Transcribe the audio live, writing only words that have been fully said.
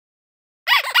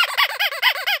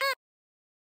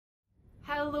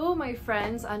Hello my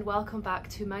friends and welcome back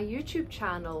to my YouTube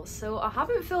channel. So I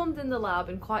haven't filmed in the lab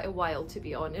in quite a while, to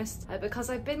be honest, because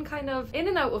I've been kind of in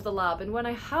and out of the lab, and when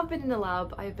I have been in the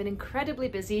lab I've been incredibly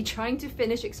busy trying to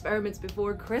finish experiments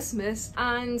before Christmas,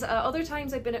 and other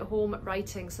times I've been at home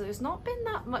writing, so there's not been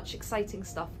that much exciting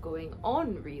stuff going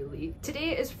on really.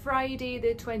 Today is Friday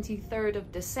the 23rd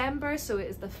of December, so it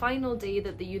is the final day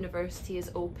that the university is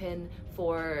open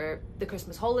for the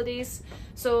Christmas holidays.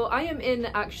 So I am in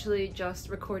actually just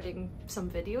recording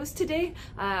some videos today.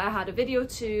 I had a video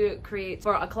to create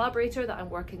for a collaborator that I'm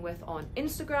working with on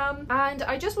Instagram, and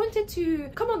I just wanted to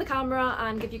come on the camera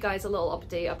and give you guys a little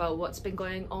update about what's been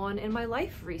going on in my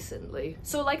life recently.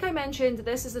 So like I mentioned,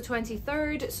 this is the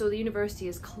 23rd, so the university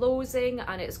is closing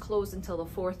and it's closed until the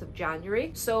 4th of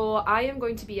January. So I am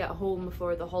going to be at home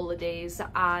for the holidays,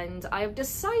 and I've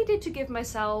decided to give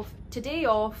myself today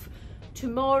off,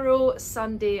 tomorrow,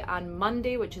 Sunday and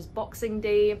Monday, which is Boxing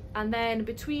Day, and then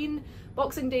between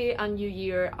Boxing Day and New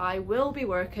Year I will be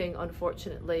working,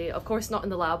 unfortunately. Of course not in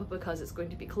the lab because it's going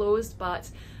to be closed, but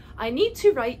I need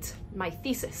to write my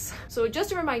thesis. So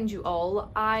just to remind you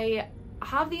all, I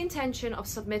have the intention of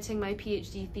submitting my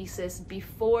PhD thesis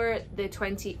before the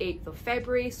 28th of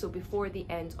February, so before the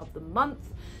end of the month.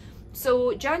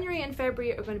 So January and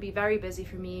February are going to be very busy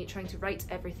for me trying to write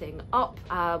everything up,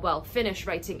 well, finish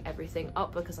writing everything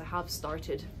up, because I have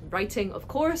started writing, of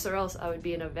course, or else I would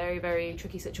be in a very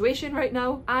tricky situation right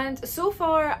now. And so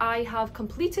far I have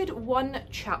completed one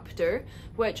chapter,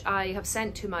 which I have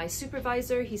sent to my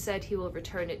supervisor. He said he will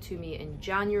return it to me in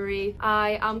January.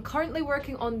 I am currently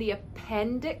working on the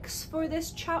appendix for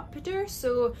this chapter.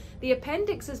 So the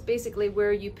appendix is basically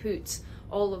where you put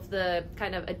all of the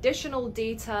kind of additional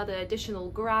data, the additional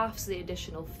graphs, the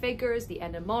additional figures, the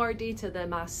NMR data, the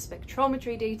mass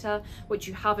spectrometry data, which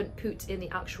you haven't put in the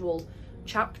actual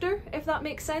chapter, if that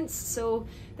makes sense. So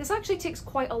this actually takes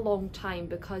quite a long time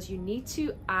because you need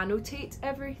to annotate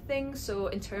everything. So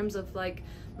in terms of like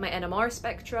my NMR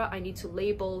spectra, I need to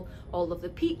label all of the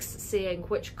peaks, saying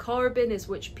which carbon is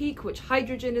which peak, which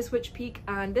hydrogen is which peak,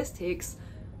 and this takes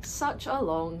such a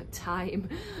long time.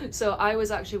 So I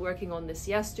was actually working on this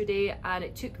yesterday, and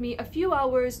it took me a few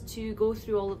hours to go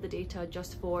through all of the data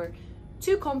just for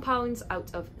 2 compounds out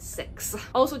of 6.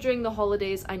 Also during the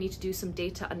holidays I need to do some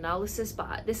data analysis,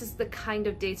 but this is the kind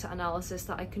of data analysis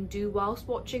that I can do whilst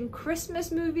watching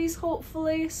Christmas movies,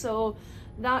 hopefully. So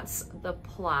that's the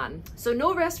plan. So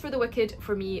no rest for the wicked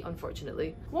for me,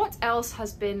 unfortunately. What else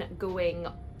has been going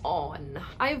on?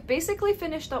 I've basically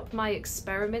finished up my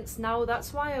experiments now.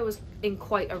 That's why I was in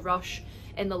quite a rush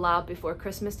in the lab before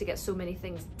Christmas to get so many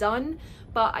things done.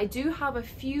 But I do have a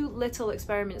few little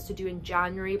experiments to do in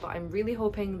January, but I'm really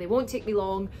hoping they won't take me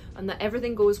long and that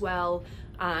everything goes well,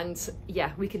 and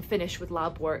yeah, we can finish with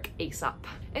lab work ASAP.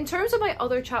 In terms of my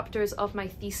other chapters of my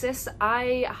thesis,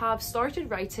 I have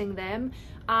started writing them,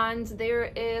 and there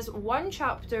is one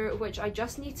chapter which I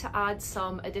just need to add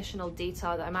some additional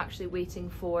data that I'm actually waiting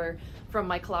for from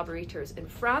my collaborators in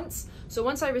France. So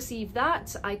once I receive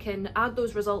that, I can add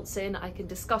those results in, I can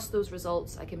discuss those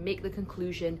results, I can make the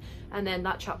conclusion, and then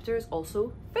that chapter is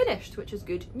also finished, which is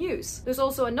good news. There's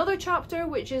also another chapter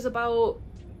which is about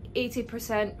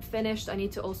 80% finished. I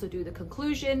need to also do the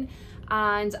conclusion,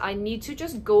 and I need to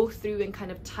just go through and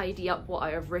kind of tidy up what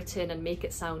I have written and make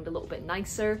it sound a little bit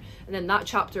nicer, and then that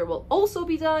chapter will also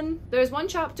be done. There's one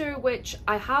chapter which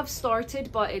I have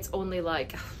started, but it's only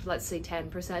like, let's say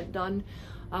 10% done,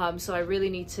 so I really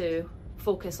need to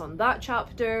focus on that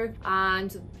chapter.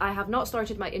 And I have not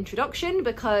started my introduction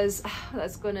because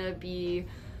that's gonna be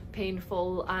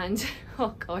painful, and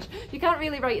oh god, you can't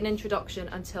really write an introduction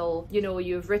until you know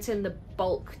you've written the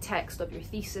bulk text of your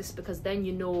thesis, because then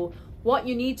you know what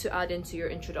you need to add into your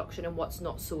introduction and what's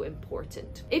not so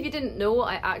important. If you didn't know,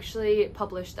 I actually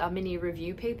published a mini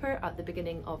review paper at the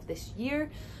beginning of this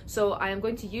year, so I am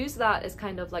going to use that as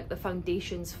kind of like the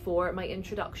foundations for my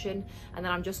introduction, and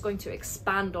then I'm just going to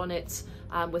expand on it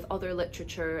with other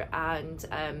literature and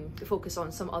focus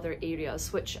on some other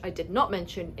areas which I did not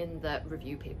mention in the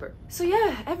review paper. So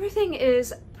yeah, everything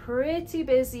is pretty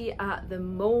busy at the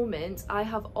moment. I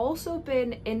have also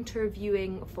been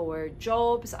interviewing for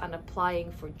jobs and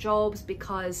applying for jobs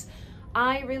because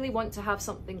I really want to have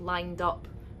something lined up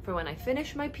for when I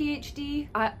finish my PhD.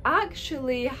 I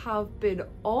actually have been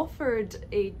offered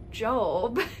a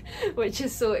job, which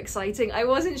is so exciting. I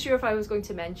wasn't sure if I was going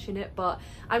to mention it, but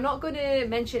I'm not going to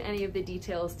mention any of the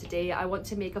details today. I want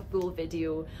to make a full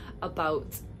video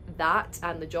about that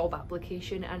and the job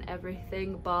application and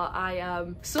everything, but I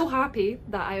am so happy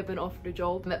that I have been offered a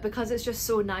job, because it's just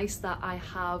so nice that I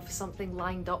have something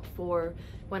lined up for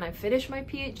when I finish my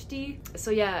PhD. So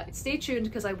yeah, stay tuned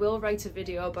because I will write a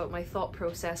video about my thought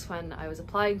process when I was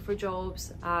applying for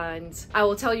jobs, and I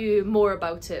will tell you more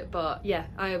about it. But yeah,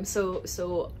 I am so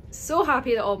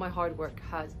happy that all my hard work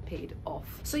has paid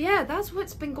off. So yeah, that's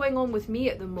what's been going on with me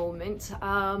at the moment.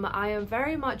 I am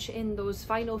very much in those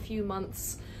final few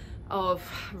months of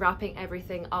wrapping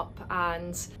everything up,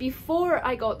 and before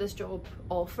I got this job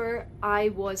offer I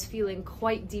was feeling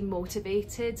quite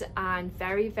demotivated and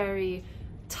very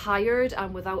tired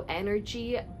and without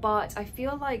energy, but I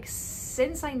feel like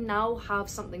since I now have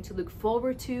something to look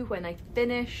forward to when I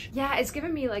finish, yeah, it's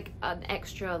given me like an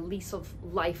extra lease of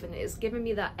life, and it's given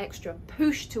me that extra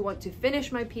push to want to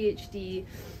finish my PhD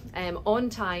on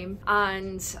time.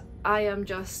 And I am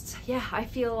just, yeah, I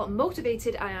feel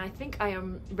motivated, and I think I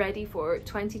am ready for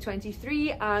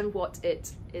 2023 and what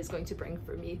it is going to bring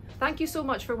for me. Thank you so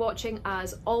much for watching.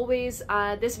 As always,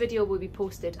 this video will be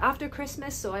posted after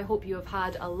Christmas, so I hope you have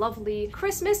had a lovely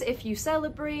Christmas if you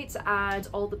celebrate, and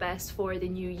all the best for the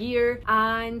new year.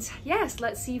 And yes,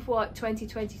 let's see what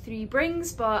 2023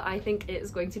 brings, but I think it is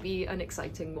going to be an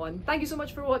exciting one. Thank you so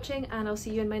much for watching, and I'll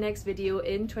see you in my next video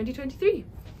in 2023.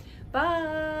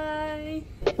 Bye!